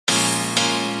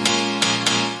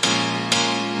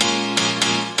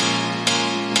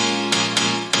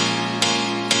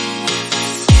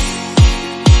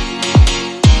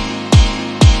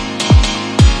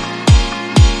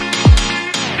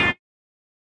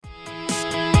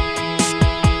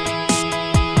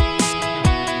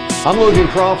I'm Logan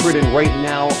Crawford, and right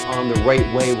now on The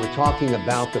Right Way, we're talking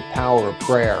about the power of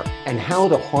prayer and how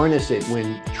to harness it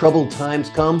when troubled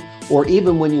times come or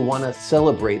even when you want to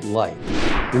celebrate life.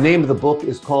 The name of the book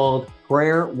is called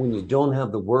Prayer When You Don't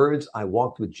Have the Words. I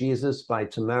Walked with Jesus by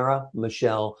Tamara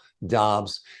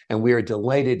Dobbs, and we are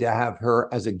delighted to have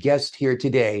her as a guest here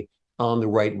today on The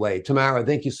Right Way. Tamara,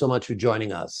 thank you so much for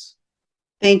joining us.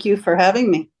 Thank you for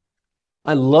having me.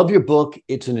 I love your book.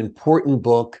 It's an important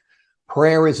book.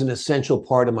 Prayer is an essential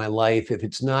part of my life. If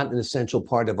it's not an essential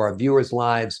part of our viewers'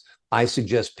 lives, I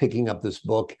suggest picking up this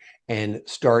book and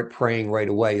start praying right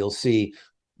away. You'll see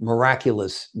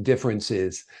miraculous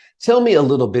differences. Tell me a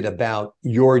little bit about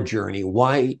your journey,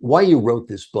 why you wrote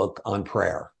this book on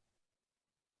prayer.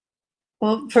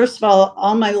 Well, first of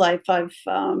all my life, I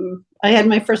had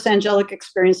my first angelic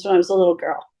experience when I was a little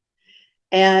girl.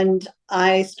 And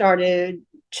I started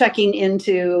checking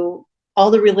into all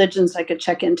the religions I could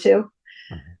check into.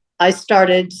 I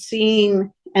started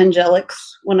seeing angelics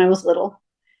when I was little,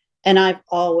 and I've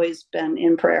always been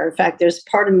in prayer. In fact, there's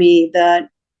part of me that,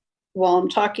 while I'm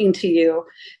talking to you,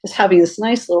 is having this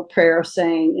nice little prayer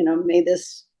saying,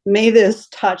 may this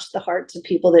touch the hearts of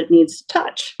people that it needs to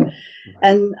touch. Right.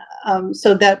 And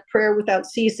so that prayer without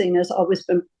ceasing has always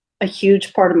been a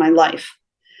huge part of my life.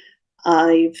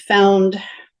 I found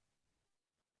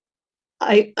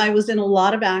I was in a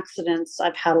lot of accidents.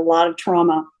 I've had a lot of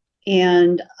trauma.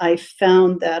 And I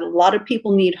found that a lot of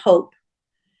people need hope.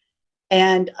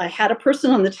 And I had a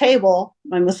person on the table,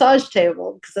 my massage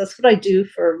table, because that's what I do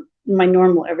for my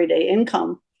normal everyday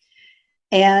income.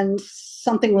 And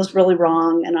something was really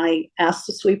wrong. And I asked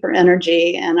to sweep her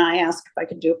energy, and I asked if I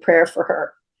could do a prayer for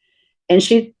her. And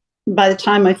by the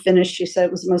time I finished, she said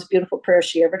it was the most beautiful prayer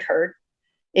she ever heard.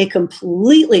 It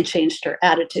completely changed her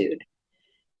attitude.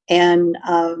 And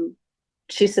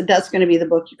she said, that's going to be the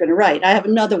book you're going to write. I have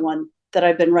another one that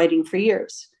I've been writing for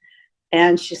years.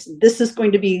 And she said, this is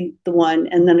going to be the one.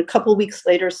 And then a couple of weeks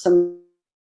later, somebody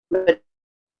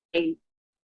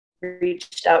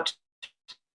reached out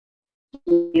to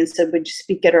me and said, would you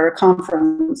speak at our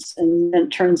conference? And then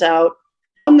it turns out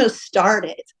I'm going to start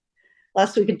it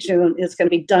last week of June. It's going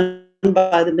to be done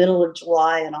by the middle of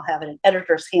July, and I'll have it in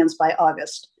editor's hands by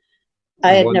August.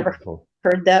 I had never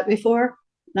heard that before,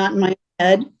 not in my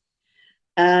head.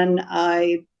 And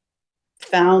I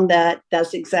found that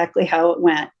that's exactly how it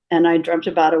went. And I dreamt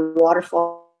about a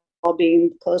waterfall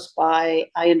being close by.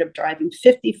 I ended up driving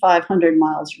 5,500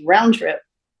 miles round trip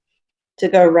to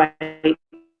go write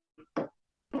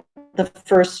the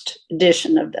first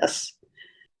edition of this.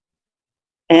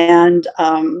 And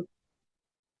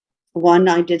one,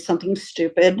 I did something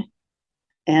stupid,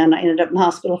 and I ended up in the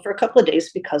hospital for a couple of days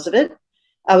because of it.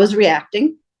 I was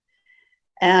reacting.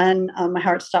 And my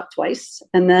heart stopped twice.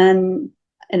 And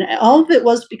all of it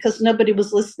was because nobody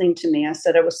was listening to me. I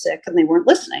said I was sick, and they weren't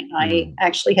listening. I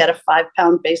actually had a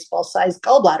 5-pound baseball-sized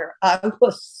gallbladder. I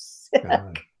was sick.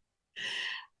 God.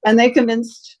 And they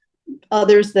convinced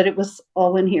others that it was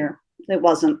all in here. It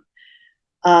wasn't.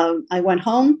 I went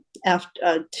home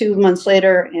after 2 months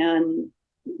later, and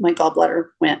my gallbladder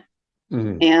went.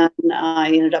 And I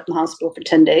ended up in the hospital for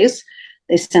 10 days.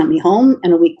 They sent me home,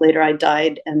 and a week later I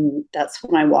died, and that's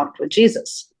when I walked with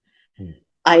Jesus.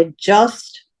 I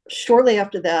just, shortly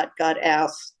after that, got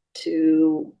asked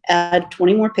to add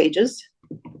 20 more pages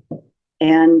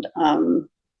and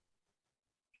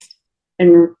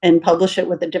publish it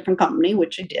with a different company,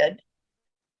 which I did.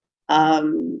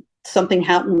 Something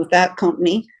happened with that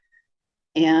company,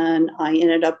 and I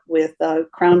ended up with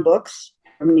Crown Books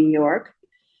from New York.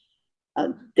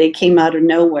 They came out of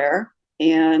nowhere.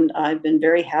 And I've been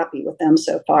very happy with them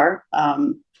so far.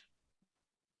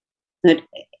 That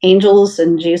angels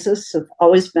and Jesus have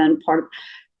always been a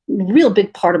real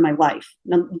big part of my life.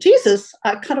 Now, Jesus,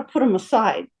 I kind of put him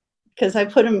aside because I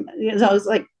put him, I was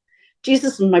like,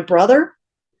 Jesus is my brother.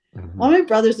 All my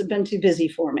brothers have been too busy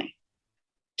for me.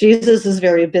 Jesus is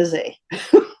very busy.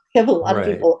 We have a lot of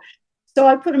people. So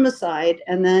I put him aside.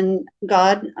 And then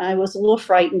God, I was a little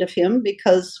frightened of him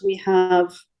because we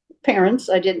have parents.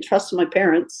 I didn't trust my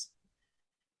parents.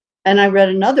 And I read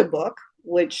another book,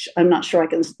 which I'm not sure I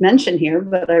can mention here,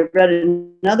 but I read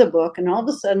another book, and all of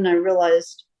a sudden I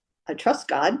realized I trust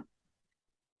God.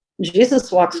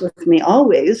 Jesus walks with me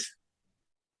always.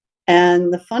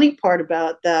 And the funny part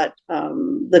about that,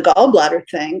 the gallbladder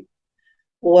thing,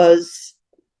 was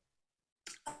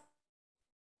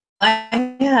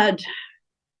I had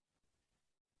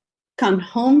come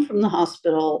home from the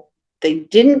hospital. They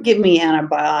didn't give me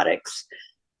antibiotics.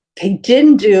 They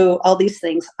didn't do all these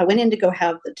things. I went in to go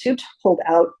have the tubes pulled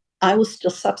out. I was still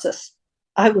sepsis.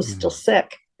 I was still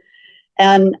sick.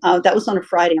 And that was on a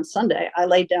Friday and Sunday. I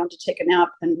laid down to take a nap,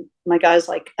 and my guy's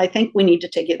like, I think we need to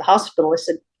take you to the hospital. I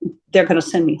said, they're going to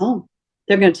send me home.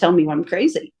 They're going to tell me I'm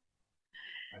crazy.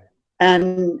 Right.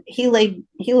 And he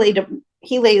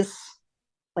lays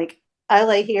like, I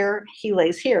lay here, he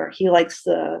lays here. He likes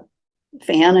the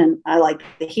fan and I like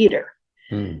the heater.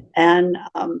 And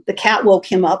the cat woke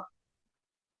him up.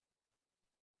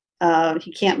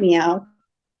 He can't meow.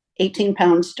 18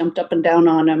 pounds jumped up and down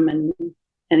on him. And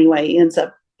anyway, he ends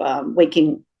up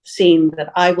seeing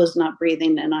that I was not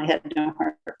breathing and I had no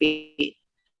heartbeat.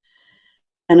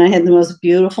 And I had the most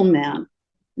beautiful man,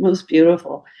 most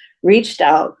beautiful, reached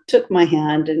out, took my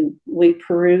hand, and we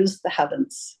perused the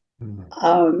heavens.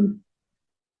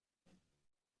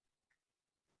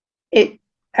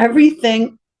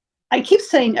 Everything, I keep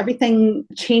saying everything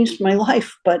changed my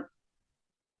life,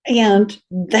 and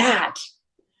that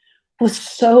was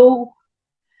so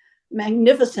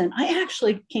magnificent. I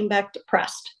actually came back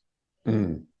depressed.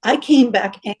 I came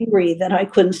back angry that I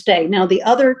couldn't stay. Now, the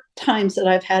other times that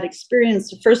I've had experience,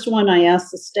 the first one I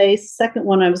asked to stay, second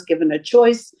one I was given a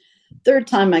choice, third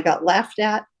time I got laughed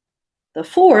at, the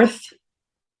fourth,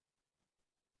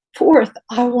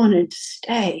 I wanted to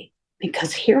stay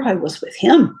because here I was with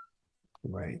him.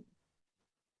 Right.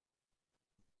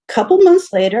 A couple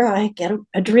months later, I get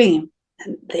a dream,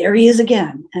 and there he is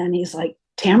again. And he's like,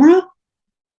 Tamara,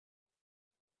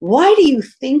 why do you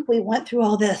think we went through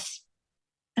all this?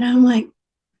 And I'm like,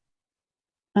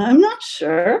 I'm not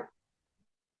sure.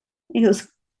 He goes,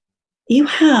 you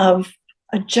have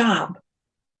a job.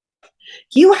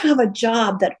 You have a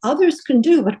job that others can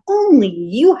do, but only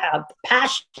you have the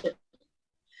passion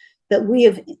that we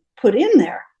have put in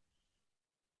there.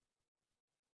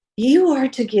 You are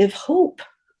to give hope.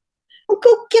 Oh,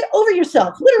 go get over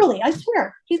yourself. Literally, I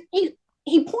swear. He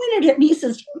pointed at me, he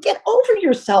says, get over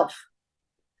yourself.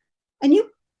 And you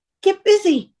get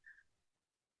busy.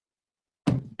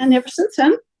 And ever since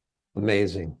then,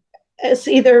 amazing. It's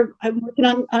either I'm working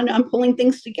on I'm pulling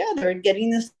things together, getting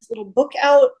this little book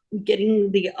out, getting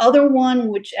the other one,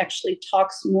 which actually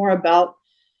talks more about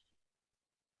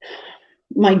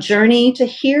my journey to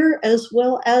here as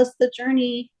well as the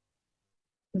journey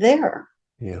there.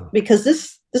 Yeah. Because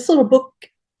this little book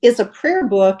is a prayer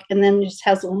book, and then just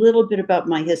has a little bit about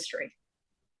my history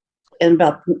and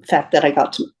about the fact that I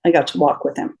got to walk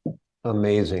with him.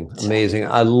 Amazing, amazing.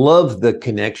 I love the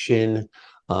connection,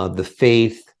 the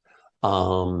faith.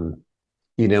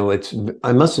 You know,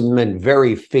 I must have been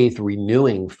very faith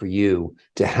renewing for you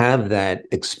to have that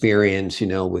experience, you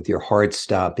know, with your heart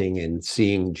stopping and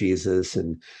seeing Jesus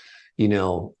and, you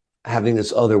know, having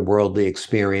this otherworldly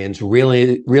experience,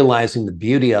 really realizing the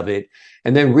beauty of it,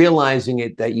 and then realizing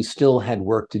it that you still had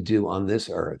work to do on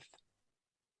this earth.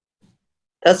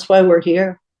 That's why we're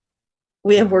here.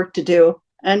 We have work to do.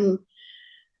 And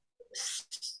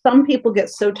some people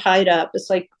get so tied up. It's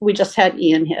like we just had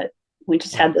Ian hit. We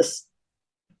just had this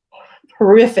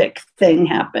horrific thing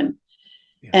happen.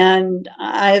 Yeah. And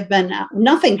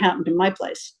nothing happened in my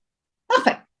place.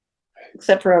 Nothing.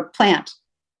 Except for a plant.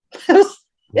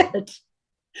 It.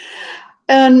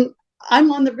 And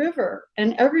I'm on the river,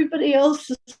 and everybody else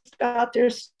has got their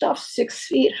stuff 6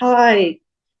 feet high,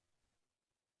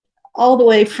 all the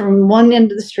way from one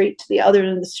end of the street to the other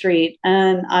end of the street.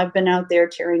 And I've been out there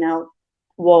tearing out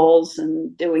walls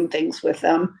and doing things with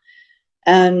them.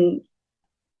 And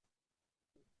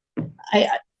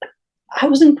I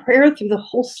was in prayer through the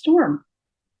whole storm.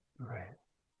 Right.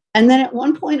 And then at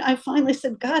one point I finally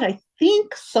said, God, I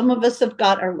think some of us have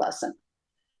got our lesson.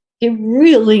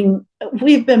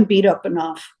 We've been beat up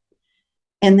enough.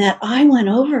 And that I went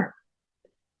over,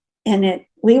 and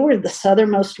we were the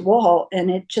southernmost wall, and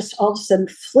it just all of a sudden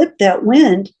flipped that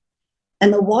wind,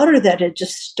 and the water that had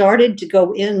just started to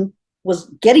go in, was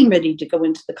getting ready to go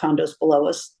into the condos below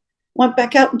us, went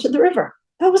back out into the river.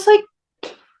 I was like,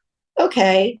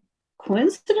 okay,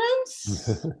 coincidence?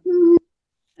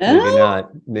 Maybe not.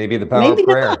 Maybe the power of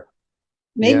prayer.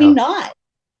 Maybe not.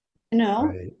 You know,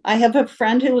 right. I have a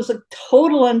friend who was a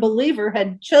total unbeliever,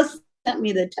 had just sent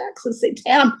me the text and said,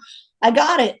 Tam, I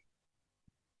got it.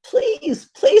 Please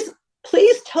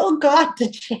tell God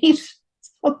to change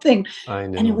something. I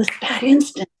know. And it was that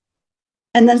instant.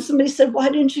 And then somebody said, why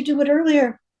didn't you do it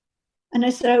earlier? And I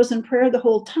said, I was in prayer the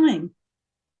whole time.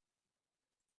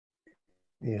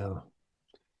 Yeah.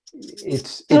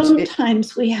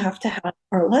 Sometimes we have to have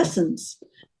our lessons.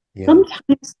 Yeah.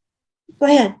 Sometimes, go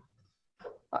ahead.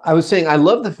 I was saying, I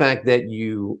love the fact that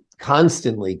you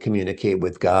constantly communicate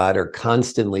with God, or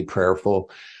constantly prayerful.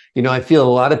 You know, I feel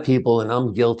a lot of people, and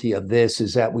I'm guilty of this,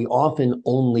 is that we often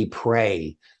only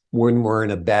pray when we're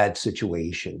in a bad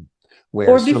situation. where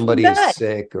Or before somebody is bed,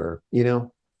 sick or, you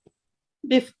know?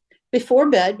 bef- before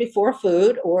bed, before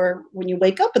food, or when you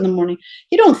wake up in the morning.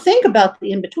 You don't think about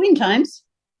the in between times.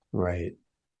 Right.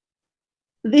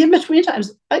 The in between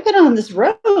times, I get on this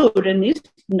road and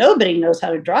nobody knows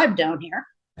how to drive down here.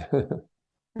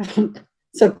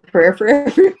 So prayer for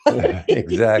everybody.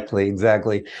 Exactly,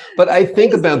 exactly. But I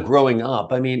think about Crazy. growing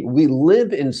up. I mean, we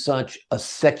live in such a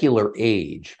secular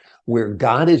age where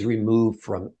God is removed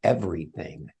from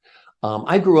everything.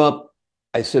 I grew up,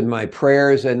 I said my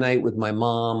prayers at night with my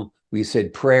mom. We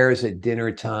said prayers at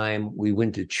dinner time. We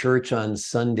went to church on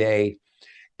Sunday.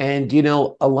 And, you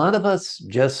know, a lot of us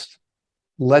just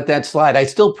let that slide. I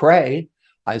still pray.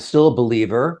 I'm still a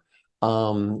believer.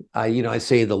 I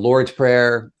say the Lord's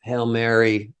Prayer, Hail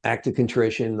Mary, Act of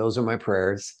Contrition. Those are my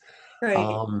prayers.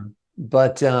 Right.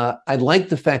 But I like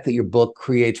the fact that your book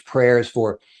creates prayers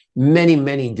for many,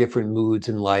 many different moods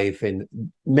in life and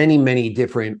many, many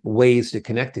different ways to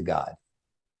connect to God.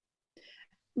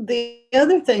 The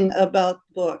other thing about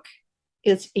the book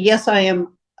is, yes, I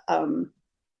am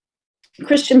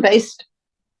Christian based,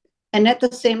 and at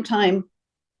the same time,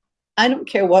 I don't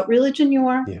care what religion you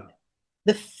are. Yeah.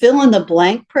 The fill in the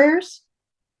blank prayers,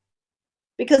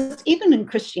 because even in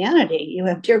Christianity, you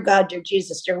have dear God, dear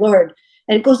Jesus, dear Lord,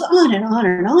 and it goes on and on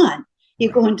and on. You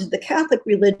Right. go into the Catholic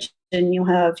religion, you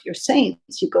have your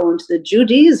saints. You go into the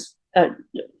Judaism.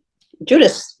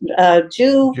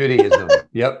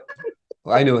 Yep.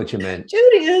 I knew what you meant.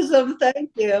 Judaism. Thank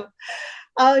you.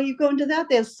 You go into that.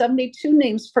 They have 72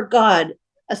 names for God.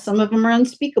 Some of them are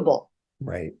unspeakable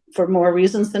Right. for more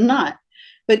reasons than not.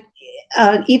 But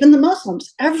even the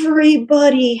Muslims,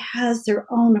 everybody has their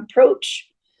own approach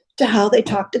to how they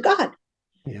talk to God.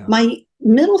 Yeah. My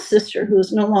middle sister,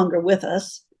 who's no longer with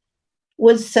us,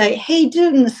 would say, "Hey,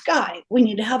 dude in the sky, we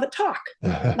need to have a talk."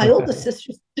 My oldest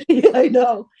sister, I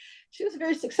know, she was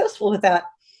very successful with that.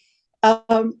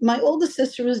 My oldest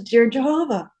sister was Dear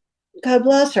Jehovah. God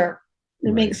bless her.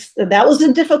 Right. That was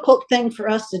a difficult thing for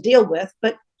us to deal with,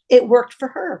 but it worked for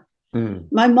her.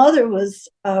 Mm. My mother was,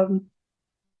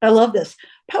 I love this,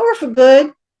 power for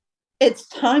good. It's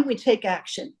time we take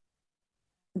action.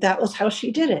 That was how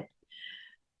she did it.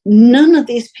 None of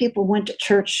these people went to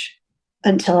church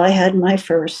until I had my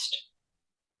first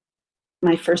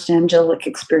angelic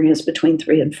experience between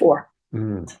 3 and 4.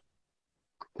 Mm.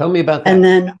 Tell me about And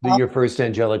that. then Your first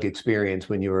angelic experience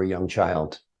when you were a young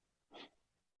child.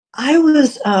 I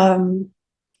was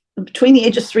between the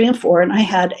ages 3 and 4, and I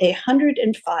had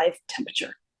 105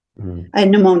 temperature. Mm. I had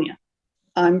pneumonia.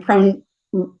 I'm prone.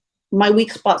 My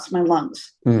weak spot's my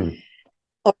lungs. Mm.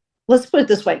 Or, let's put it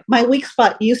this way: my weak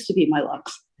spot used to be my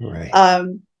lungs. Right.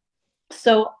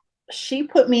 So she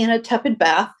put me in a tepid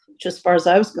bath, which, as far as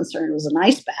I was concerned, was an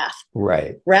ice bath.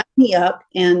 Right. Wrapped me up,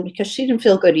 and because she didn't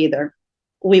feel good either,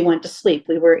 we went to sleep.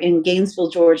 We were in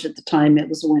Gainesville, Georgia at the time. It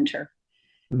was winter.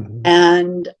 Mm-hmm.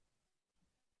 And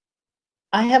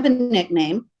I have a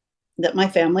nickname that my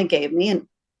family gave me, and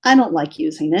I don't like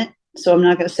using it, so I'm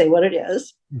not going to say what it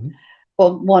is. Mm-hmm.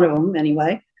 Well, one of them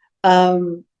anyway.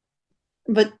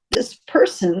 But this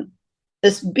person,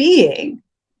 this being,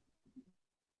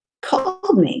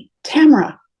 called me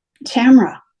Tamara,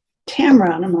 Tamara,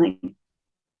 Tamara. And I'm like,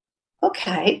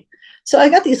 okay. So I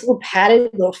got these little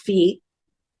padded little feet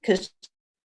because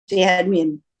she had me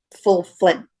in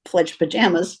full-fledged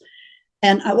pajamas.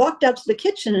 And I walked out to the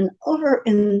kitchen, and over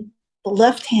in the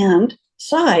left-hand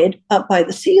side, up by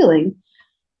the ceiling,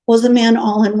 was a man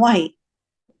all in white.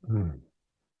 Mm.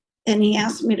 And he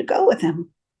asked me to go with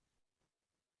him.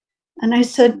 And I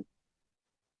said,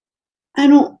 I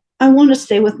want to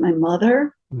stay with my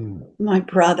mother, my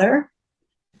brother,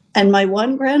 and my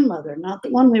one grandmother, not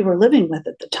the one we were living with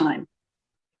at the time.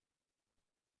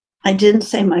 I didn't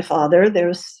say my father.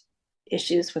 There's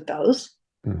issues with those.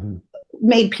 Mm-hmm.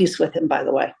 Made peace with him, by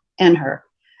the way, and her.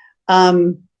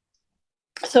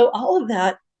 So all of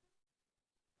that.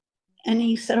 And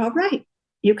he said, all right,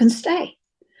 you can stay.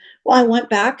 Well, I went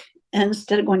back, and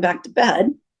instead of going back to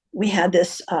bed, we had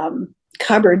this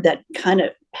cupboard that kind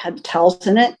of had towels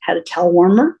in it, had a towel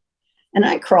warmer, and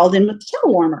I crawled in with the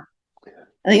towel warmer.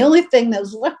 And the only thing that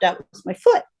was left out was my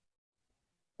foot,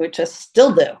 which I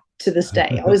still do to this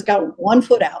day. I always got one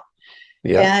foot out.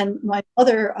 Yeah. And my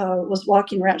mother was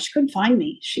walking around. She couldn't find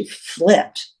me. She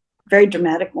flipped. Very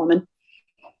dramatic woman.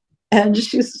 And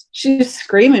she's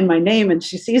screaming my name, and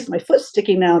she sees my foot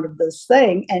sticking out of this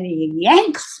thing, and he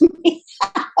yanks me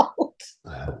out.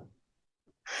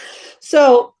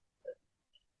 So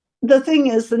the thing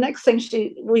is, the next thing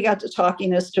we got to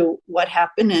talking as to what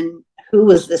happened and who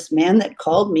was this man that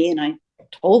called me, and I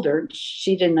told her.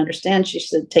 She didn't understand. She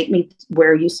said, take me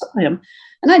where you saw him.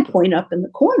 And I'd point up in the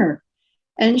corner.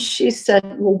 And she said,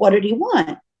 well, what did he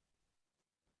want?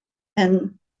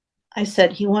 And I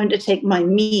said, he wanted to take my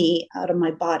me out of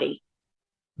my body.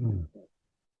 Mm.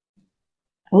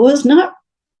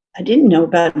 I didn't know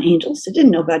about angels. I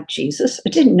didn't know about Jesus. I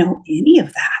didn't know any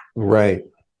of that. Right.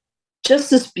 Just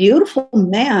this beautiful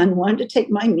man wanted to take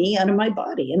my me out of my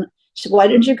body. And she said, why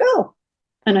did you go?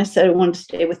 And I said, I wanted to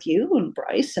stay with you and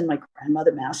Bryce and my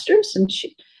grandmother Masters.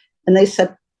 And they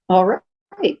said, all right.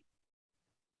 Amazing.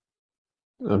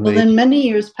 Well, then many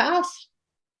years passed.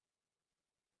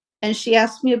 And she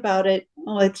asked me about it,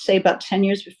 I'd say about 10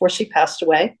 years before she passed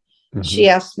away. Mm-hmm. She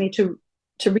asked me to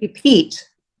repeat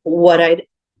what had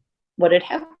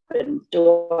happened.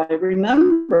 Do I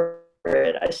remember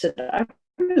it? I said, I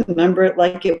remember it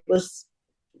like it was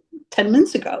 10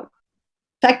 minutes ago.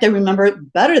 In fact, I remember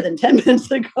it better than 10 minutes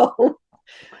ago.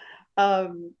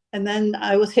 And then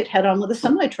I was hit head on with a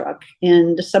semi-truck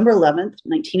in December 11th,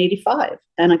 1985.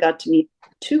 And I got to meet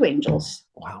two angels.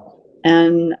 Wow.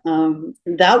 And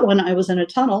that one, I was in a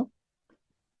tunnel.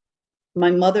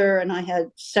 My mother and I had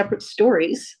separate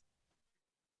stories.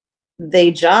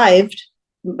 They jived,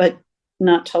 but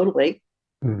not totally.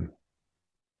 Mm.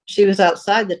 She was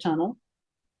outside the tunnel.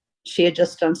 She had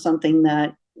just done something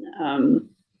that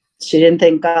she didn't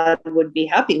think God would be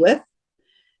happy with.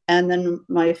 And then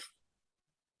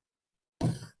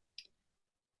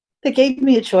they gave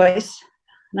me a choice.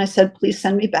 And I said, please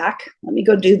send me back. Let me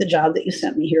go do the job that you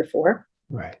sent me here for.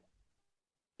 Right.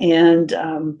 And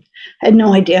I had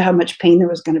no idea how much pain there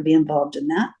was going to be involved in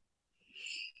that.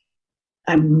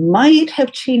 I might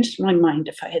have changed my mind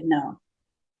if I had known.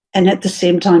 And at the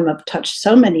same time, I've touched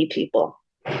so many people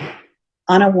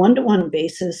on a one-to-one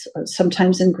basis, or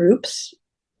sometimes in groups.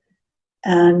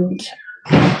 And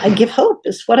I give hope.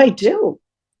 It's what I do.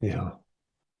 Yeah.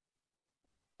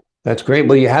 That's great.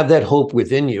 Well, you have that hope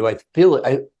within you. I feel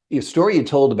your story you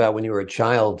told about when you were a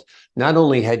child, not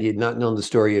only had you not known the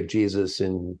story of Jesus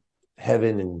and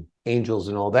heaven and angels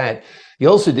and all that, you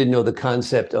also didn't know the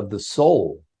concept of the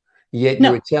soul. Yet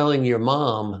you were telling your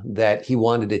mom that he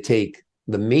wanted to take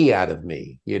the me out of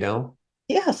me, you know?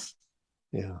 Yes.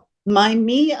 Yeah. My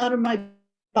me out of my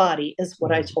body is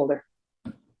what I told her.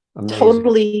 Amazing.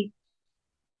 Totally.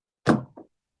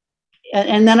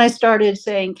 And then I started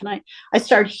saying, I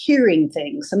started hearing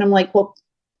things. And I'm like, well,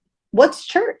 what's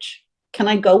church? Can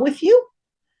I go with you?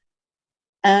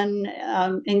 And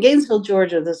in Gainesville,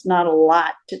 Georgia, there's not a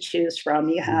lot to choose from.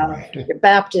 You have your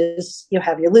Baptist, you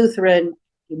have your Lutheran,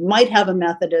 you might have a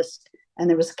Methodist, and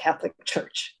there was a Catholic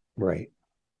church. Right.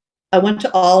 I went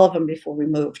to all of them before we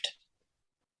moved.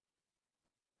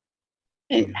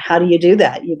 And how do you do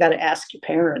that? You got to ask your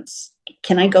parents,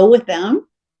 can I go with them?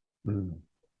 Mm.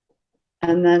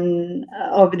 And then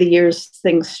over the years,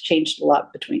 things changed a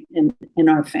lot in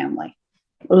our family.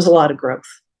 It was a lot of growth.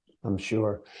 I'm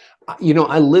sure. You know,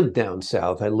 I lived down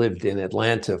south. I lived in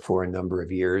Atlanta for a number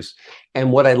of years.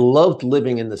 And what I loved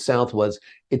living in the South was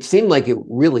it seemed like it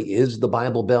really is the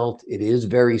Bible Belt. It is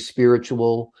very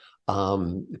spiritual.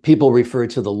 People refer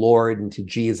to the Lord and to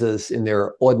Jesus in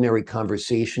their ordinary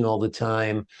conversation all the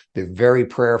time. They're very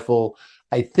prayerful.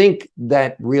 I think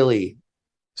that really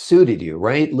suited you,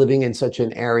 right? Living in such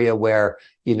an area where,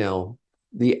 you know,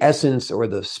 the essence or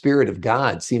the spirit of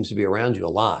God seems to be around you a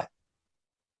lot.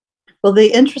 Well,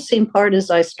 the interesting part is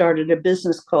I started a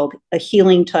business called A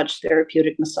Healing Touch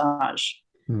Therapeutic Massage.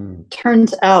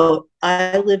 Turns out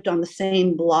I lived on the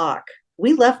same block.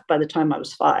 We left by the time I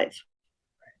was 5.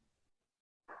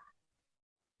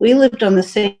 We lived on the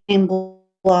same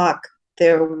block.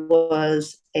 There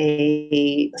was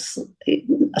a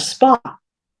spa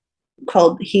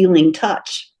called Healing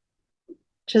Touch,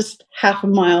 just half a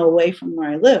mile away from where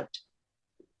I lived.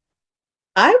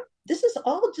 This is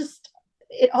all just,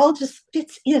 it all just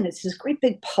fits in. It's this great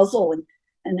big puzzle,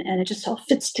 and it just all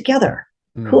fits together.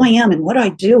 Who I am and what I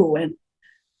do. And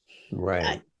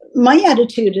my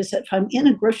attitude is that if I'm in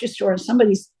a grocery store and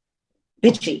somebody's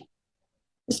bitchy,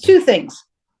 there's 2 things.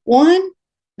 1,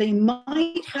 they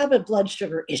might have a blood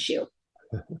sugar issue.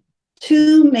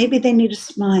 2, maybe they need a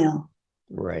smile.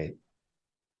 Right.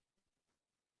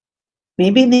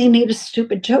 Maybe they need a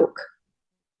stupid joke.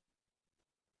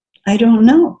 I don't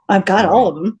know. I've got all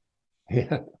of them.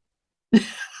 Yeah.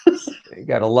 You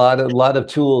got a lot of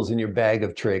tools in your bag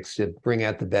of tricks to bring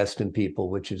out the best in people,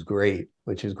 which is great.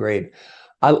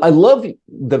 I love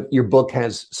that your book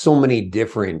has so many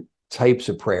different types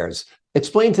of prayers.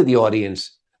 Explain to the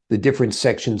audience the different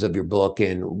sections of your book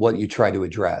and what you try to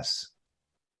address.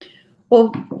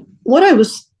 Well,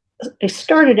 I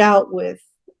started out with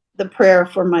the prayer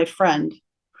for my friend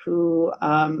who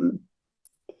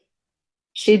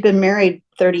she'd been married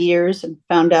 30 years and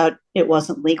found out it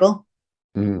wasn't legal.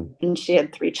 Mm. And she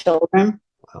had 3 children.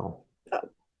 Wow.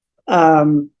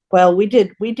 Well, we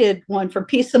did one for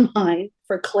peace of mind,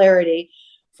 for clarity,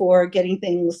 for getting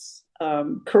things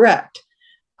correct.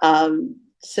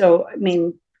 So, I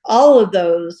mean, all of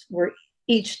those were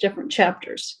each different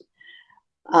chapters.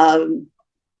 I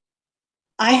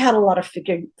had a lot of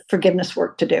forgiveness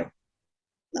work to do.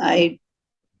 My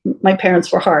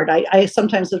parents were hard. I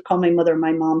sometimes would call my mother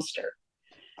my momster,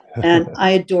 and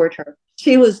I adored her.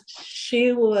 She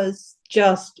was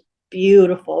just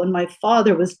beautiful, and my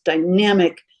father was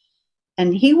dynamic,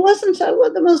 and he wasn't one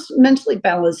of the most mentally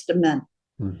balanced of men.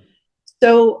 Hmm.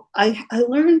 So I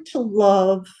learned to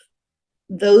love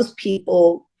those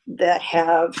people that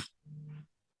have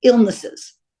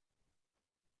illnesses,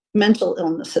 mental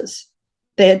illnesses.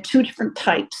 They had 2 different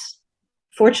types.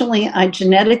 Fortunately, I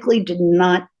genetically did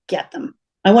not get them.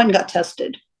 I went and got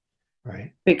tested.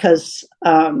 Right. Because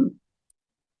I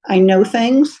know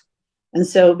things. And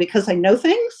so because I know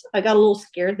things, I got a little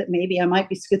scared that maybe I might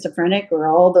be schizophrenic or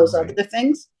all those other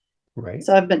things. Right.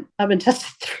 So I've been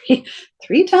tested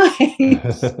three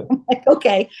times. I'm like,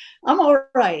 okay, I'm all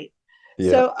right.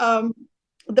 Yeah. So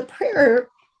the prayer,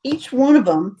 each one of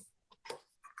them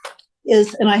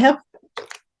is, and I have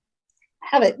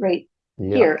it right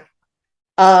here,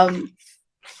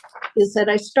 is that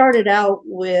I started out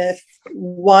with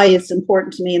why it's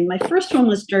important to me. And my first one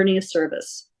was journey of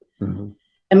service. Mm-hmm.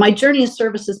 And my journey of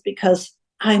service is because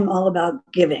I'm all about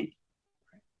giving.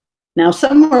 Now,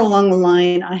 somewhere along the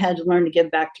line, I had to learn to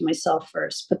give back to myself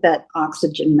first, put that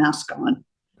oxygen mask on,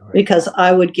 because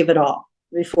I would give it all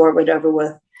before it would over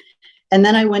with. And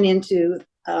then I went into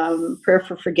prayer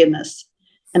for forgiveness.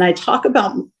 And I talk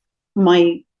about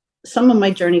some of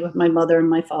my journey with my mother and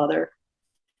my father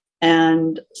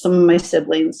and some of my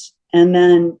siblings, and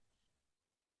then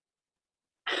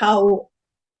how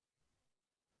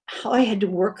I had to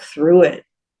work through it,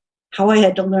 how I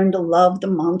had to learn to love the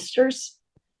monsters,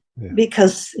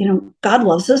 because, God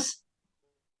loves us.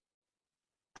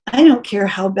 I don't care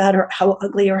how bad or how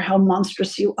ugly or how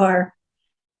monstrous you are.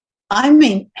 I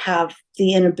may have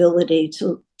the inability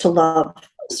to love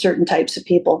certain types of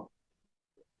people.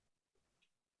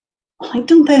 I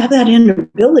don't have that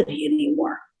inability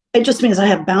anymore. It just means I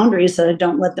have boundaries that I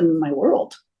don't let them in my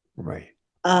world. Right.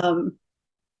 But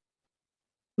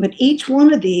each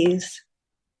one of these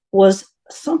was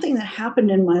something that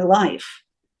happened in my life.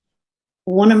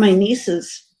 One of my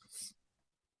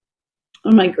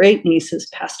great nieces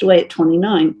passed away at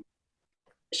 29.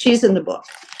 She's in the book.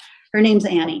 Her name's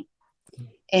Annie.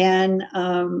 And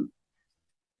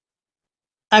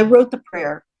I wrote the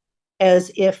prayer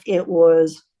as if it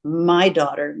was my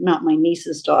daughter, not my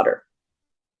niece's daughter.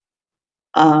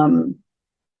 Because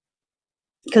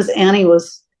Annie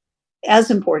was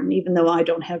as important, even though I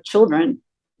don't have children.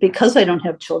 Because I don't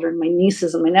have children, my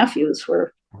nieces and my nephews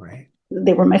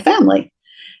they were my family.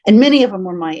 And many of them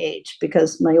were my age,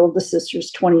 because my oldest sister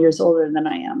is 20 years older than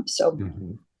I am. So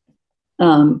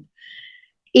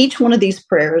each one of these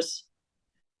prayers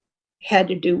had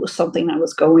to do with something I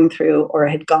was going through or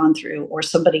had gone through, or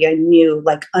somebody I knew,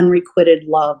 like Unrequited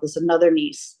Love is another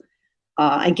niece.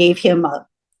 I gave him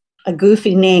a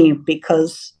goofy name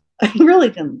because I really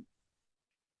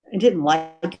didn't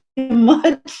like him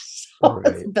much. So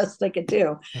that's the best I could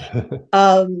do.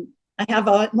 I have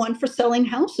one for selling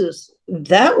houses.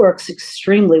 That works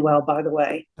extremely well, by the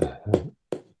way.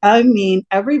 I mean,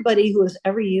 everybody who has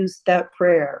ever used that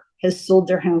prayer has sold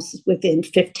their houses within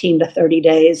 15 to 30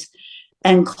 days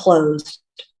and closed.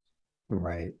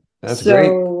 Right. That's great.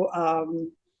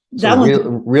 That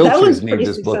realtors need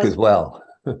this book as well.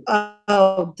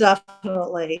 Oh,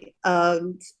 definitely.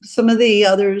 Some of the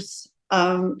others,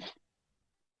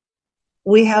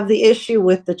 we have the issue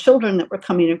with the children that were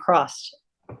coming across.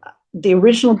 The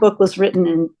original book was written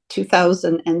in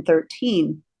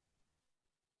 2013.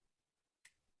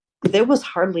 There was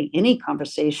hardly any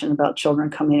conversation about children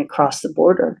coming across the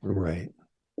border. Right.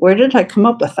 Where did I come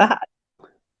up with that?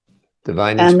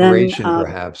 Divine inspiration,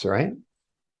 perhaps, right?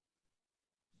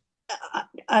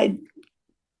 I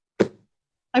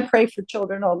pray for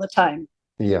children all the time.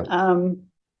 Yeah.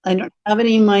 I don't have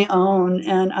any of my own,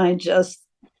 and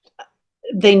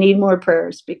they need more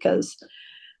prayers, because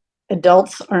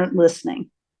adults aren't listening.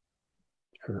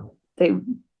 True.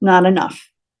 Not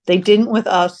enough. They didn't with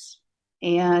us.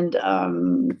 And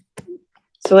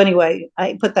so anyway,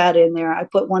 I put that in there. I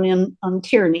put one in on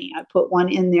tyranny. I put one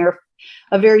in there,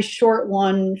 a very short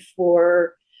one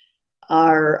for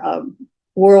our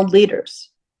world leaders.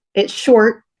 It's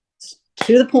short,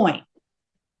 to the point.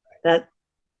 That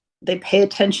they pay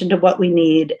attention to what we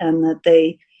need, and that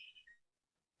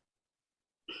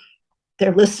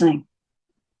they're listening,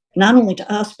 not only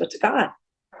to us, but to God.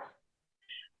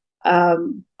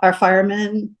 Our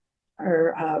firemen,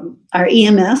 our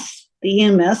EMS, the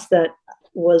EMS that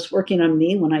was working on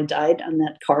me when I died on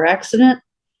that car accident,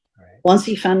 right. Once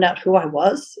he found out who I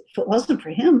was, if it wasn't for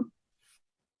him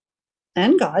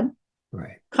and God,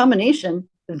 right. Combination,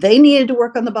 they needed to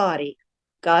work on the body.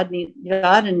 God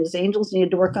and his angels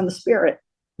needed to work on the spirit.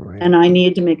 Right. And I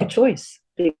needed to make a choice,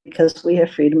 because we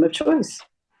have freedom of choice.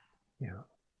 Yeah.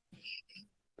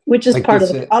 Which is part of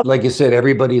the problem. Like you said,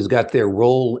 everybody's got their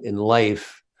role in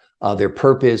life, their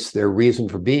purpose, their reason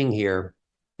for being here.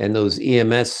 And those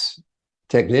EMS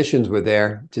technicians were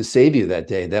there to save you that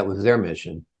day. That was their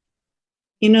mission.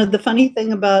 You know, the funny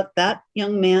thing about that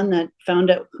young man that found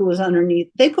out who was underneath,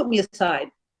 they put me aside.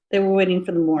 They were waiting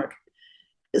for the morgue.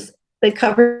 They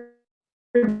covered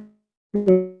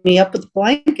me up with a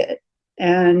blanket.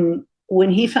 And when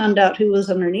he found out who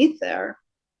was underneath there,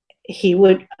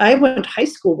 I went to high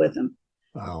school with him.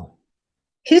 Wow.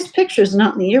 His picture's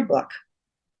not in the yearbook.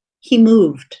 He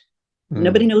moved.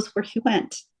 Nobody knows where he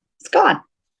went. It's gone.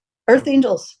 Earth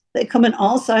angels, they come in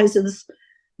all sizes.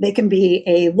 They can be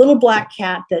a little black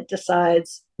cat that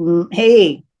decides,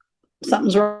 hey,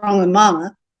 something's wrong with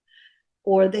mama.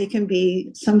 Or they can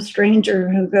be some stranger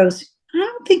who goes, I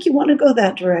don't think you want to go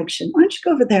that direction. Why don't you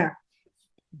go over there?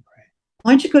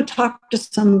 Why don't you go talk to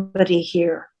somebody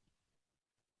here?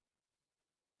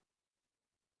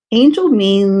 Angel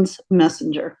means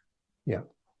messenger. Yeah.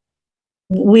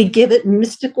 We give it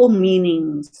mystical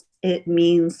meanings. It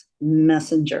means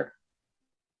messenger.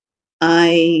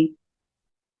 I,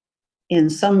 in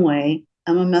some way,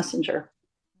 am a messenger,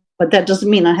 but that doesn't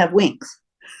mean I have wings.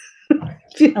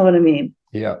 If you know what I mean.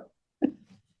 Yeah.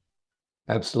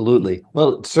 Absolutely.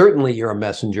 Well, certainly you're a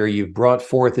messenger. You've brought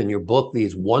forth in your book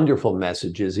these wonderful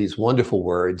messages, these wonderful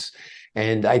words.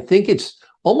 And I think it's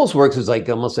almost works as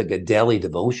almost like a daily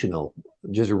devotional.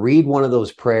 Just read one of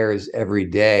those prayers every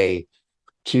day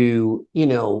to,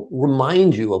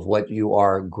 remind you of what you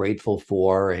are grateful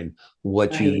for and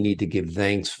what you need to give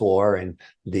thanks for, and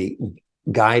the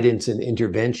guidance and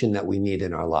intervention that we need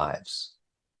in our lives.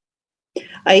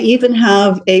 I even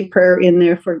have a prayer in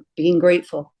there for being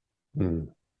grateful. I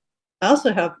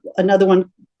also have another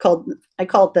one I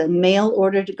call it the mail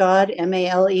order to God,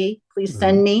 MALE, please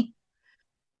send me.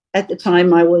 At the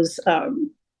time I was,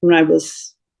 when I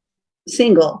was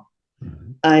single,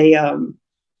 I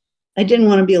didn't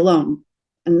want to be alone.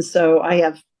 And so I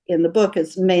have in the book,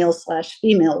 it's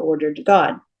male/female order to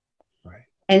God. Right.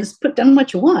 And it's put down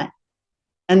what you want.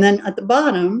 And then at the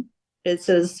bottom, it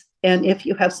says, and if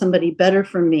you have somebody better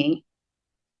for me,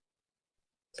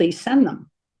 please send them.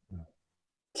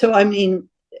 So, I mean,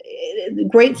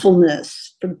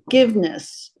 gratefulness,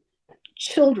 forgiveness,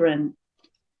 children,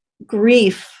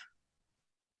 grief,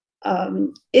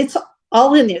 it's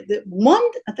all in there. The one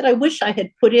that I wish I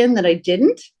had put in that I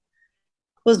didn't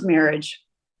was marriage.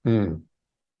 I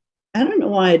don't know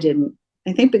why I didn't.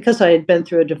 I think because I had been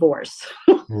through a divorce.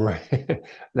 Right.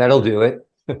 That'll do it.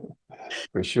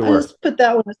 For sure. I just put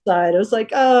that one aside. I was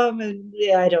like,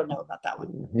 yeah, I don't know about that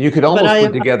one. You could almost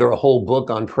put together a whole book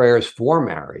on prayers for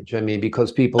marriage. I mean,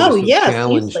 because people are so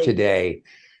challenged today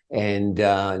and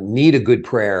need a good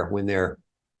prayer when they're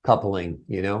coupling,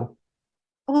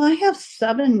 Well, I have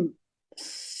seven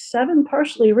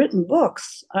partially written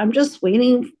books. I'm just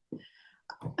waiting.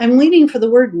 I'm waiting for the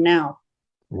word now.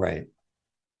 Right.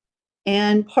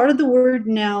 And part of the word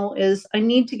now is I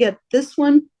need to get this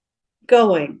one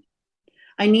going.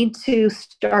 I need to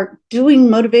start doing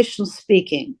motivational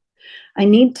speaking. I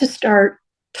need to start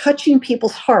touching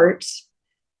people's hearts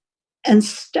and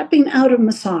stepping out of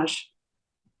massage,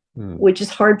 which is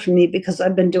hard for me because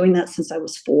I've been doing that since I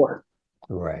was 4.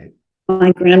 Right.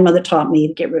 My grandmother taught me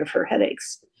to get rid of her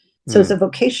headaches. So it's a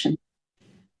vocation.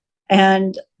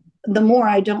 And the more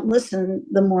I don't listen,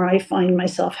 the more I find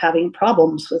myself having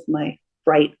problems with my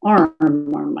right arm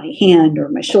or my hand or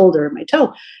my shoulder or my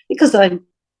toe, because I'm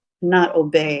not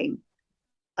obeying.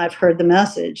 I've heard the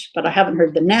message, but I haven't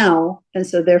heard the now. And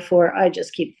so therefore I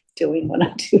just keep doing what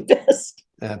I do best.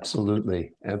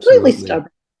 Absolutely. Completely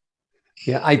stubborn.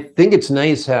 Yeah, I think it's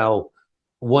nice how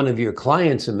one of your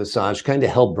clients in massage kind of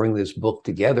helped bring this book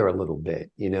together a little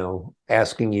bit,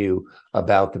 asking you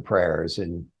about the prayers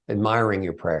and admiring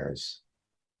your prayers.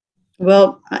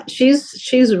 Well,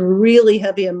 she's really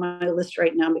heavy on my list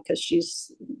right now because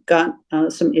she's got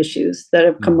some issues that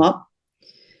have come up.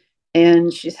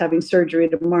 And she's having surgery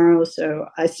tomorrow. So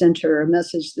I sent her a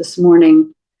message this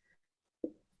morning,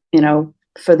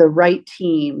 for the right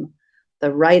team,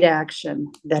 the right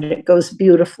action, that it goes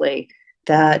beautifully,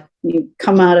 that you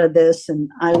come out of this and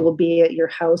I will be at your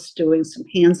house doing some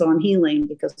hands-on healing,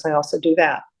 because I also do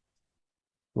that.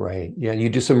 Right. Yeah. You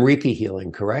do some Reiki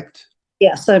healing, correct?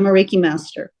 Yes, I'm a Reiki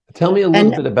master. Tell me a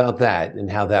little And bit about that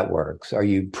and how that works. Are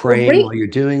you praying while you're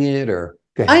doing it, or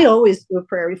go I ahead? always do a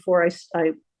prayer before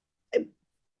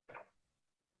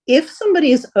if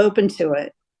somebody is open to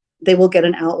it, they will get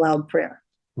an out loud prayer.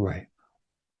 Right.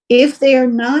 If they are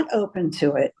not open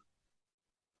to it,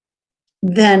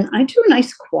 then I do a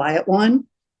nice quiet one.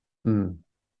 Mm.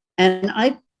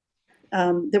 And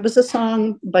there was a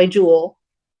song by Jewel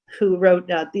who wrote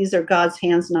that these are God's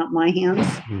hands, not my hands.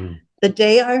 Mm. The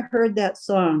day I heard that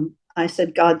song, I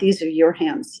said, God, these are your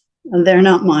hands, and they're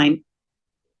not mine.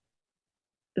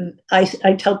 I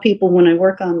tell people when I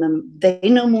work on them, they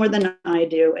know more than I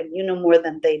do, and you know more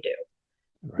than they do.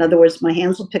 Right. In other words, my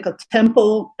hands will pick a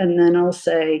tempo, and then I'll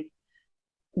say,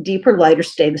 deeper, lighter,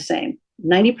 stay the same.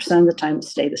 90% of the time,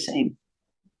 stay the same.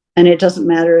 And it doesn't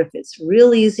matter if it's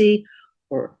real easy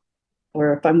or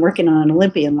if I'm working on an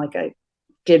Olympian like I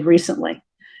did recently.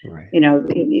 Right. You know,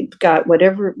 you've got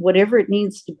whatever it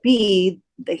needs to be,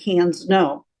 the hands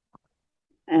know.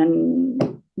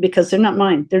 And because they're not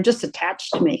mine, they're just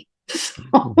attached to me.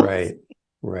 Right.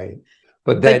 Right.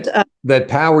 But that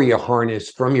power you harness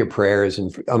from your prayers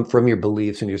and from your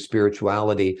beliefs and your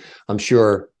spirituality, I'm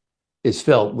sure, is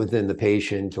felt within the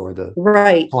patient or the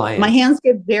client. My hands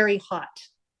get very hot.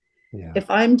 Yeah. If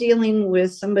I'm dealing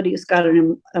with somebody who's got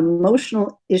an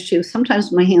emotional issue,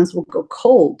 sometimes my hands will go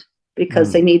cold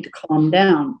because they need to calm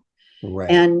down. Right.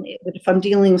 And if I'm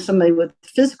dealing with somebody with a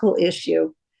physical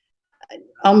issue,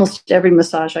 almost every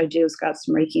massage I do has got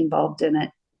some Reiki involved in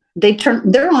it.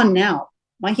 They're on now.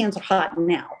 My hands are hot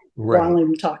now while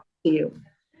I'm talking to you.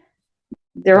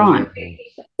 They're on.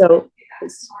 So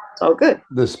it's all good.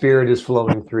 The spirit is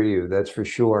flowing through you, that's for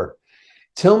sure.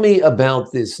 Tell me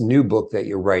about this new book that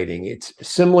you're writing. It's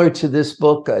similar to this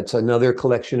book. It's another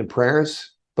collection of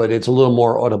prayers, but it's a little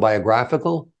more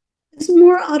autobiographical. It's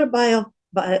more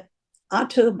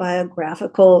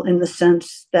autobiographical in the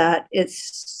sense that it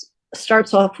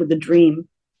starts off with a dream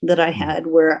that I had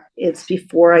where it's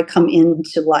before I come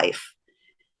into life.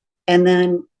 And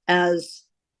then as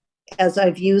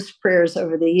I've used prayers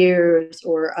over the years,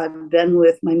 or I've been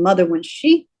with my mother when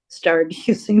she started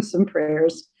using some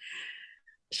prayers,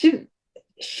 she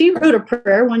wrote a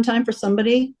prayer one time for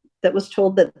somebody that was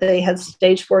told that they had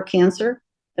stage 4 cancer,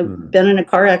 been in a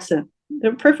car accident.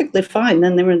 They're perfectly fine.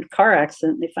 Then they were in a car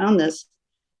accident. They found this.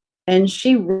 And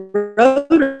she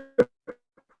wrote a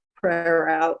prayer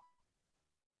out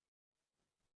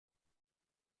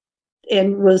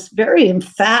and was very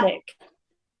emphatic.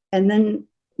 And then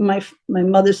my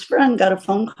mother's friend got a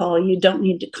phone call. You don't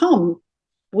need to come.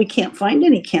 We can't find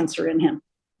any cancer in him.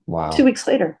 Wow. 2 weeks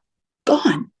later,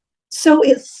 gone. So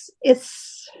it's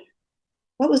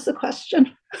what was the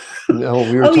question? No,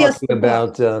 we were talking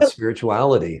about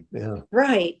spirituality. Yeah.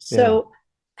 Right. So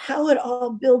how it all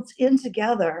builds in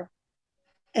together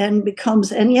and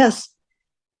becomes, and yes,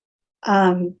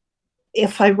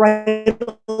 if I write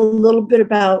a little bit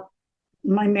about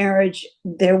my marriage,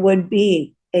 there would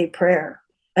be a prayer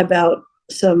about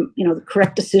some, the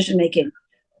correct decision making.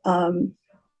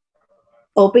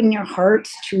 Open your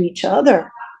hearts to each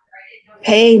other,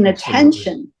 paying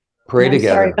attention. Pray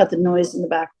together. Sorry about the noise in the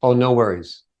back. Oh, no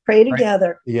worries. Pray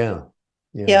together. Yeah.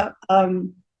 The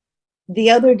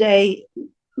other day,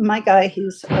 my guy,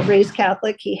 who's raised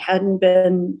Catholic, he hadn't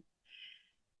been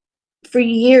for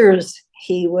years.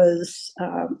 He was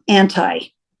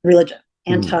anti-religion,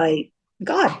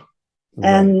 anti-God.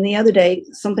 And the other day,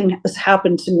 something has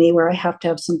happened to me where I have to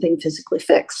have something physically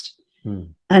fixed.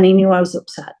 And he knew I was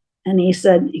upset. And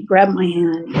he grabbed my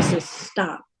hand and he says,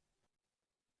 stop.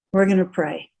 We're going to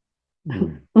pray.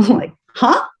 I'm like,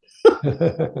 huh?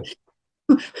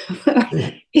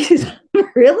 He says,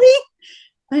 really?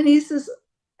 And he says,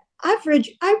 I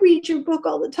read your book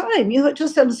all the time. You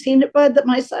just haven't seen it by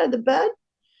my side of the bed.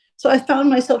 So I found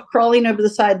myself crawling over the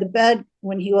side of the bed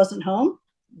when he wasn't home.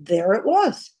 There it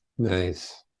was.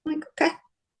 Nice. I'm like, okay.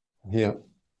 Yeah.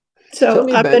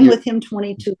 So I've been with him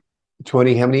 22.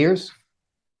 20, how many years?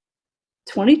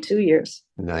 22 years.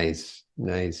 Nice.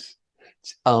 Nice.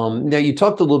 Now you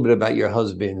talked a little bit about your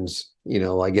husband's,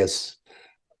 I guess,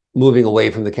 moving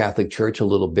away from the Catholic Church a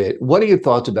little bit. What are your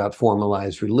thoughts about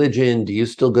formalized religion? Do you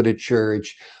still go to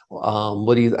church?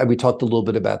 We talked a little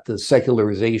bit about the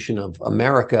secularization of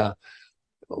America.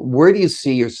 Where do you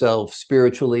see yourself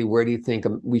spiritually? Where do you think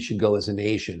we should go as a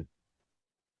nation?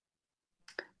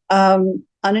 On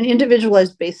an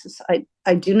individualized basis,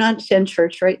 I do not attend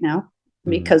church right now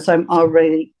because I'm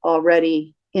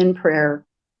already in prayer.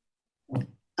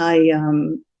 I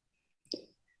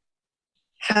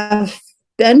have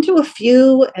been to a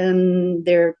few, and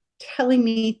they're telling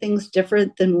me things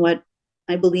different than what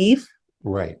I believe.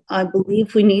 Right. I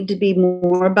believe we need to be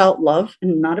more about love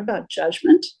and not about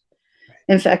judgment.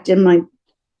 In fact, in my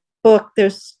book,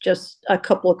 there's just a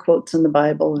couple of quotes in the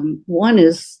Bible, and one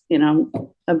is,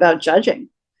 about judging.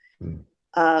 Mm.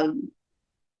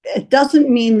 It doesn't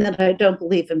mean that I don't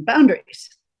believe in boundaries.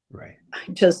 Right.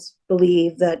 I just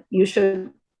believe that you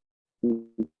should,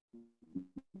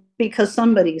 because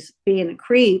somebody's being a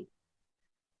creep,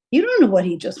 you don't know what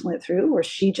he just went through or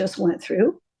she just went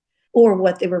through or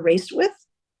what they were raised with.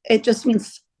 It just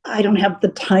means I don't have the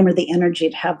time or the energy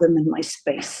to have them in my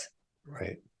space.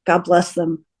 Right. God bless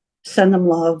them, send them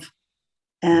love,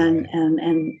 and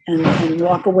right. and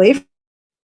walk away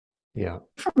Yeah.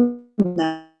 from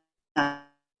that.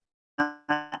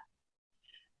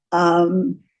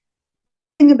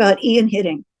 Thing about Ian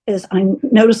hitting is I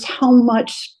noticed how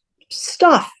much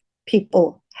stuff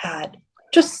people had,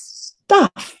 just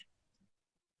stuff.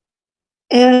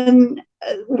 And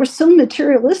we're so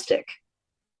materialistic.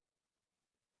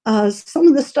 Some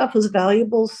of the stuff was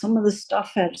valuable. Some of the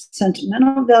stuff had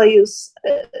sentimental values.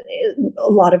 A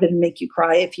lot of it would make you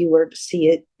cry if you were to see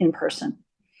it in person.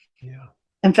 Yeah.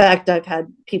 In fact, I've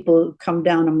had people come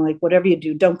down. I'm like, whatever you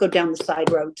do, don't go down the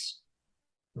side roads.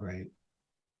 Right.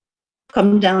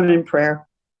 Come down in prayer.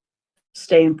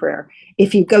 Stay in prayer.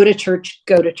 If you go to church,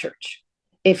 go to church.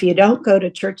 If you don't go to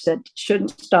church, that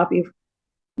shouldn't stop you.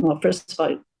 Well, first of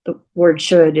all, the word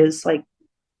should is like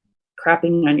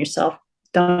crapping on yourself.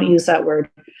 Don't use that word.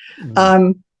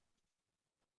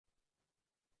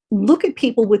 Look at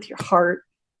people with your heart,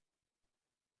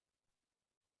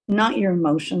 not your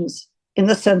emotions. In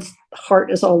the sense,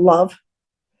 heart is all love.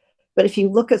 But if you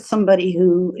look at somebody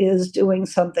who is doing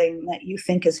something that you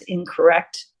think is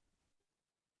incorrect,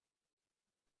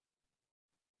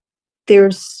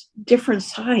 there's different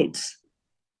sides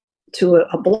to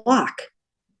a block,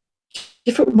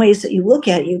 different ways that you look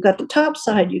at it. You've got the top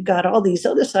side, you've got all these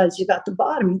other sides, you've got the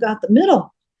bottom, you've got the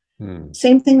middle.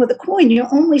 Same thing with a coin.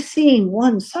 You're only seeing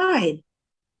one side.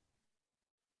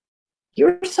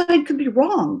 Your side could be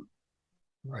wrong.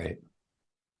 Right.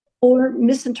 Or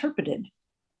misinterpreted.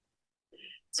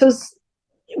 So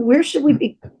where should we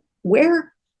be?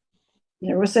 Where?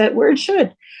 There was that word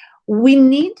should. We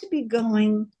need to be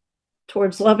going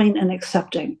towards loving and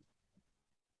accepting.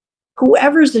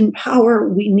 Whoever's in power,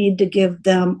 we need to give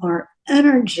them our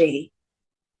energy.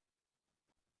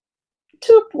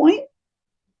 To a point,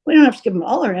 we don't have to give them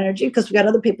all our energy because we got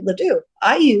other people to do.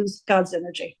 I use God's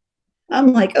energy.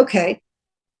 I'm like, okay,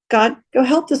 God, go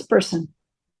help this person,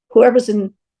 whoever's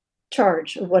in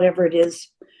charge of whatever it is.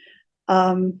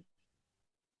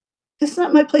 It's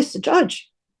not my place to judge.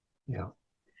 Yeah.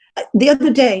 The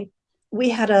other day, we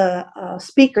had a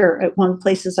speaker at one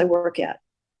places I work at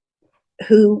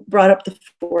who brought up the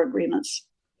 4 agreements.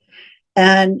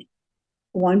 And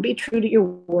one, be true to your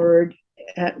word.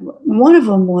 One of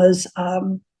them was,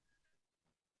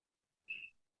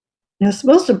 it's the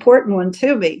most important one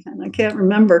to me, and I can't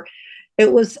remember.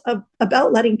 It was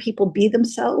about letting people be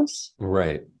themselves.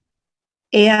 Right.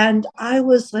 And I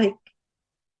was like,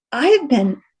 I have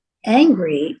been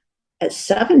angry at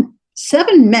seven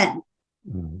men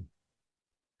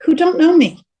who don't know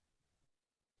me.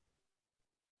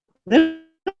 They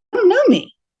don't know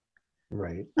me.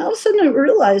 Right. All of a sudden I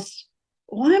realized,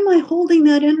 why am I holding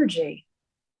that energy?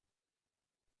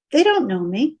 They don't know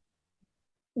me.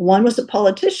 One was a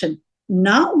politician,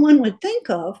 not one would think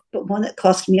of, but one that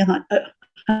cost me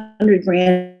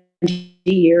 $100,000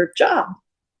 a year job.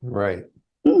 Right.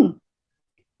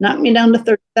 Knocked me down to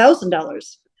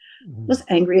 $30,000. Was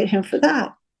angry at him for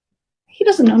that. He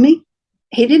doesn't know me.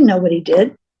 He didn't know what he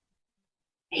did.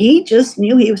 He just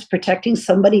knew he was protecting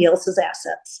somebody else's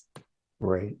assets.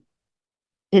 Right.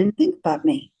 Didn't think about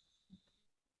me.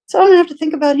 So I don't have to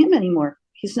think about him anymore.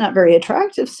 He's not very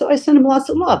attractive, so I send him lots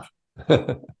of love.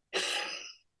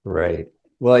 Right.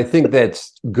 Well, I think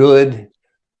that's good.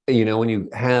 When you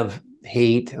have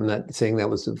hate, I'm not saying that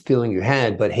was the feeling you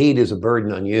had, but hate is a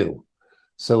burden on you.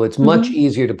 So it's much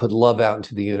easier to put love out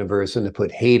into the universe than to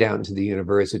put hate out into the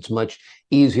universe. It's much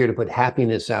easier to put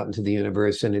happiness out into the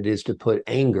universe than it is to put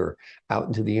anger out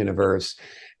into the universe.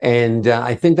 And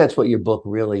I think that's what your book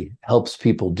really helps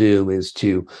people do, is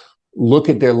to look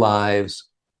at their lives,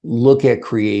 look at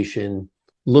creation,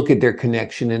 look at their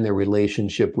connection and their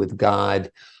relationship with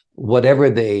God,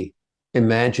 whatever they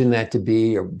imagine that to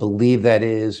be or believe that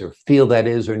is or feel that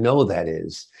is or know that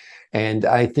is. And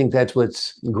I think that's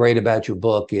what's great about your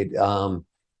book. It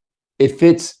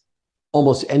fits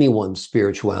almost anyone's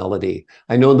spirituality.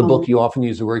 I know in the book Um, you often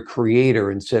use the word creator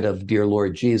instead of dear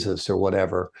Lord Jesus or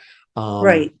whatever,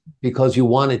 right, because you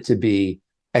want it to be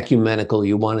ecumenical,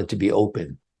 you want it to be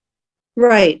open.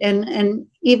 right. And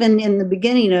even in the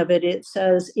beginning of it, it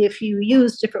says if you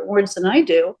use different words than I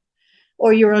do,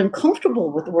 or you're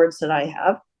uncomfortable with the words that I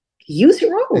have, use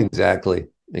your own. Exactly,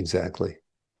 exactly.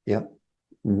 Yep.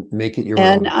 Make it your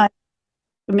And own. I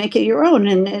make it your own.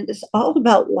 And it's all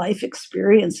about life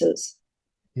experiences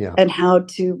Yeah, and how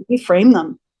to reframe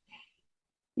them.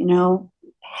 You know,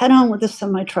 head on with a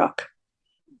semi truck.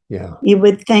 yeah, You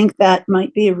would think that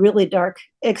might be a really dark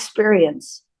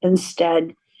experience.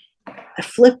 Instead, I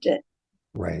flipped it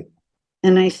right.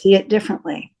 and I see it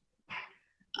differently.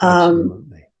 Um,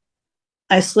 Absolutely.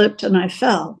 I slipped and I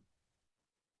fell.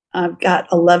 I've got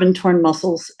 11 torn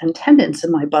muscles and tendons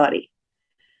in my body.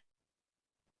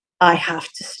 I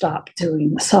have to stop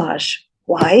doing massage.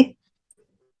 Why?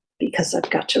 Because I've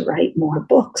got to write more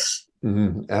books.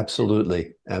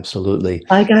 Absolutely. Absolutely.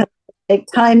 I got to take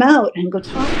time out and go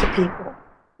talk to people,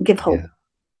 give Yeah. hope.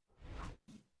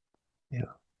 Yeah.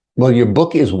 Well, your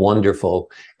book is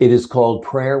wonderful. It is called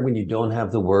Prayer When You Don't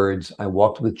Have the Words. I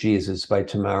Walked with Jesus by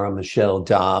Tamara Michelle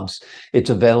Dobbs. It's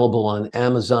available on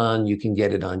Amazon. You can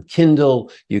get it on Kindle.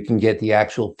 You can get the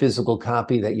actual physical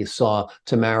copy that you saw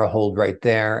Tamara hold right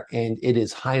there. And it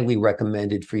is highly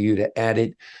recommended for you to add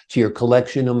it to your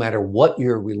collection. No matter what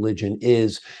your religion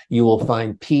is, you will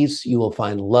find peace, you will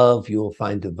find love, you will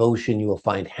find devotion, you will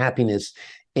find happiness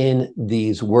in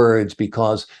these words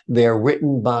because they're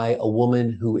written by a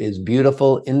woman who is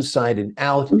beautiful inside and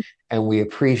out. And we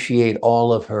appreciate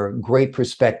all of her great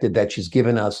perspective that she's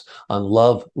given us on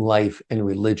love, life, and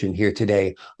religion here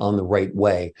today on The Right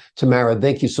Way. Tamara,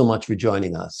 thank you so much for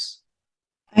joining us.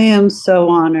 I am so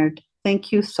honored.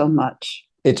 Thank you so much.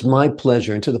 It's my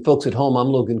pleasure. And to the folks at home, I'm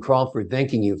Logan Crawford,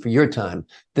 thanking you for your time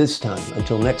this time.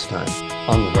 Until next time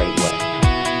on The Right Way.